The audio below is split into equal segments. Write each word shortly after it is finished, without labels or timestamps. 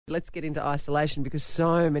let's get into isolation, because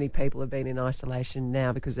so many people have been in isolation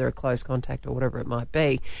now because they're a close contact or whatever it might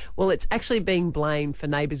be. Well, it's actually being blamed for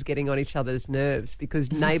neighbours getting on each other's nerves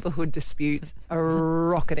because neighbourhood disputes are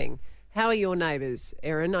rocketing. How are your neighbours,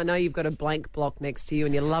 Erin? I know you've got a blank block next to you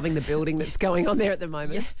and you're loving the building that's going on there at the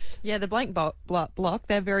moment. Yeah, the blank block,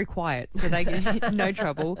 they're very quiet, so they get no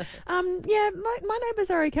trouble. My neighbours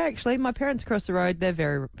are okay, actually. My parents across the road, they're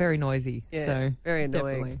very, very noisy. Yeah, so very annoying.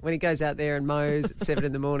 definitely. When he goes out there and mows at 7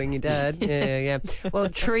 in the morning, your dad. Yeah. Well,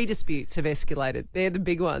 tree disputes have escalated. They're the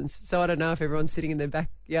big ones. So I don't know if everyone's sitting in their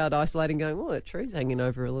backyard isolating going, well, that tree's hanging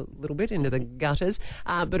over a little bit into the gutters.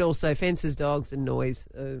 But also fences, dogs and noise,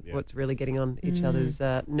 what's really getting on each other's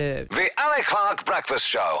nerves. The Ali Clark Breakfast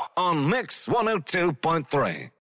Show on Mix 102.3.